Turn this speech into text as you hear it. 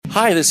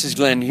Hi, this is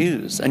Glenn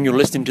Hughes, and you're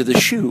listening to The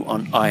Shoe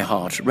on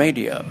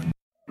iHeartRadio.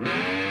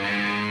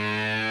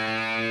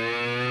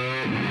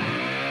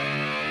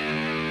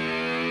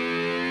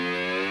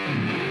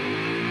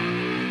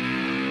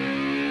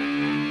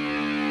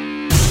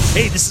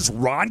 Hey, this is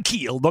Ron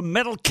Keel, the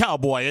metal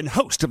cowboy and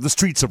host of the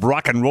Streets of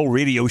Rock and Roll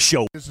radio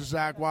show. This is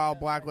Zach Wild,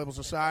 Black Label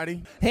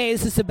Society. Hey,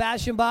 this is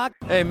Sebastian Bach.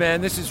 Hey,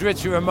 man, this is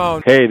Richie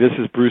Ramone. Hey, this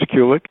is Bruce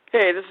Kulick.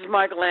 Hey, this is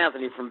Michael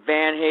Anthony from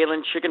Van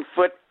Halen,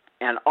 Chickenfoot,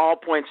 and all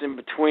points in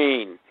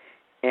between.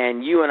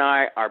 And you and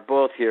I are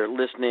both here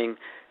listening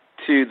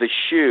to The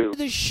Shoe.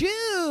 The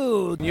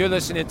Shoe! You're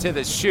listening to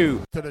The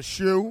Shoe. To The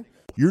Shoe.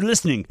 You're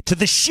listening to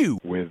The Shoe.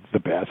 With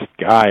the best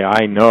guy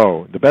I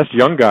know. The best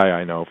young guy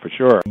I know, for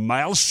sure.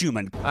 Miles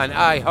Schumann. On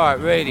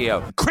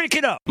iHeartRadio. Crank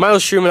it up.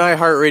 Miles Schumann,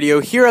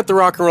 iHeartRadio, here at the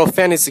Rock and Roll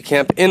Fantasy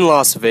Camp in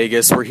Las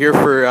Vegas. We're here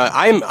for,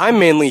 I'm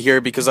mainly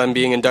here because I'm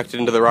being inducted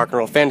into the Rock and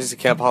Roll Fantasy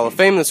Camp Hall of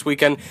Fame this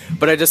weekend,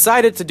 but I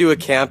decided to do a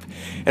camp,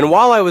 and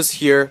while I was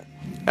here,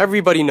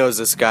 everybody knows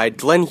this guy.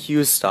 Glenn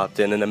Hughes stopped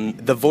in, and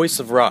the voice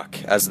of rock,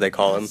 as they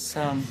call him.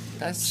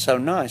 That's so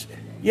nice.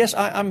 Yes,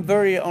 I'm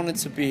very honored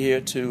to be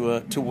here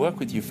to work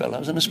with you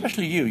fellows, and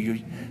especially you. You're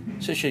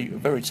such a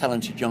very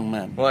talented young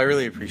man. Well, I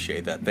really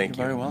appreciate that. Thank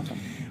you. You're very welcome.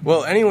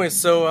 Well, anyway,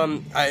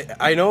 so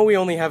I know we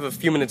only have a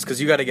few minutes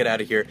because you got to get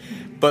out of here,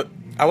 but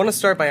I want to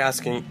start by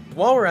asking,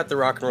 while we're at the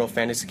Rock and Roll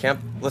Fantasy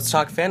Camp, let's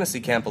talk Fantasy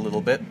Camp a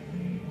little bit.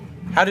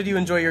 How did you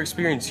enjoy your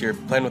experience here,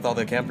 playing with all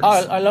the campers?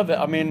 I love it.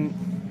 I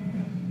mean,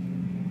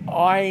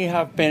 I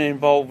have been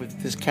involved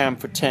with this camp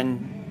for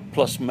 10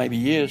 plus maybe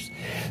years,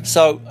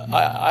 so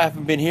I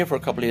haven't been here for a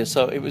couple of years,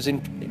 so it was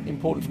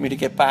important for me to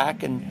get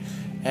back and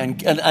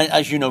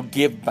as you know,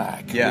 give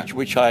back,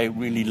 which I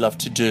really love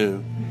to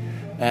do,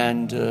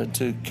 and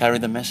to carry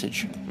the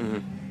message.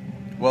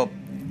 Mm-hmm. Well,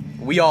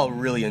 we all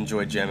really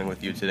enjoyed jamming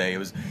with you today. It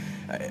was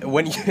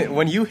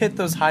when you hit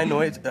those high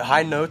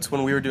notes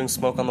when we were doing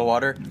Smoke on the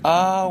Water.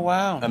 Oh,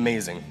 wow.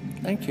 Amazing.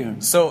 Thank you.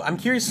 So I'm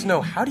curious to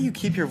know, how do you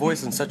keep your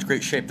voice in such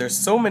great shape? There's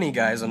so many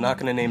guys, I'm not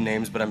going to name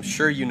names, but I'm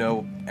sure you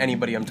know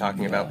anybody I'm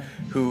talking about,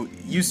 who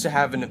used to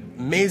have an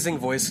amazing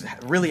voice,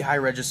 really high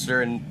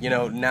register, and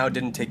now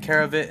didn't take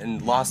care of it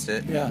and lost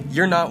it. Yeah.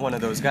 You're not one of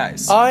those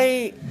guys.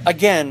 I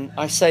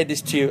say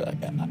this to you,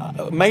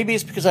 maybe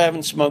it's because I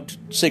haven't smoked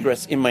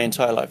cigarettes in my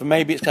entire life, or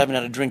maybe it's because I haven't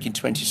had a drink in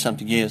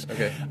 20-something years.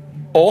 Okay.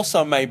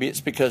 Also, maybe it's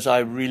because I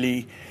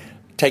really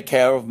take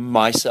care of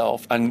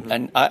myself,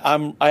 and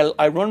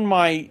I run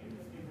my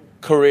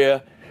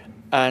career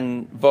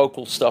and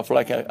vocal stuff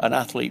like an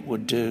athlete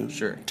would do.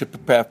 Sure. To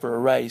prepare for a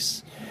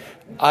race.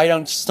 I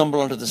don't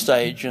stumble onto the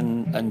stage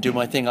and do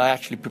my thing. I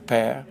actually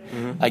prepare.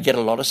 Mm-hmm. I get a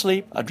lot of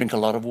sleep. I drink a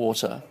lot of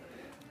water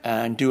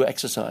and do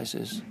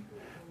exercises.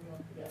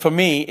 For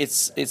me,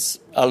 it's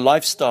a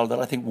lifestyle that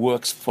I think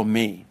works for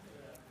me.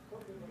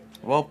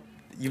 Well,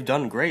 you've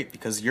done great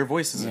because your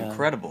voice is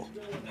incredible.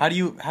 How do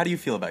you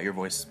feel about your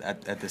voice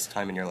at this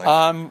time in your life?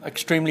 I'm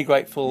extremely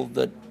grateful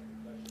that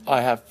I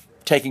have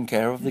taken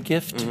care of the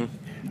gift.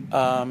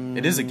 Mm-hmm.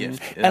 It is a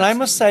gift. I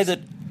must say that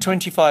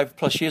 25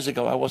 plus years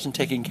ago I wasn't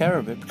taking care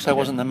of it because I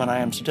wasn't the man I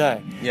am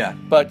today. Yeah.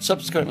 But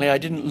subsequently I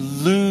didn't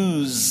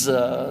lose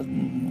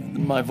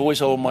my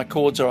voice or my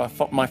chords or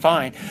my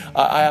fine.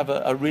 I have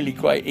a really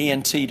great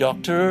ENT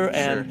doctor,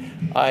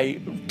 and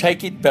I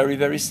take it very,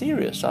 very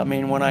serious. I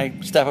mean, when I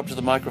step up to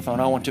the microphone,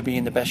 I want to be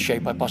in the best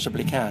shape I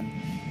possibly can.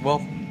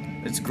 Well,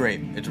 it's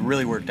great. It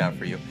really worked out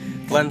for you.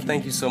 Glenn,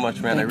 thank you so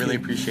much, man. I really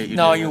appreciate you doing this.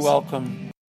 No, you're welcome.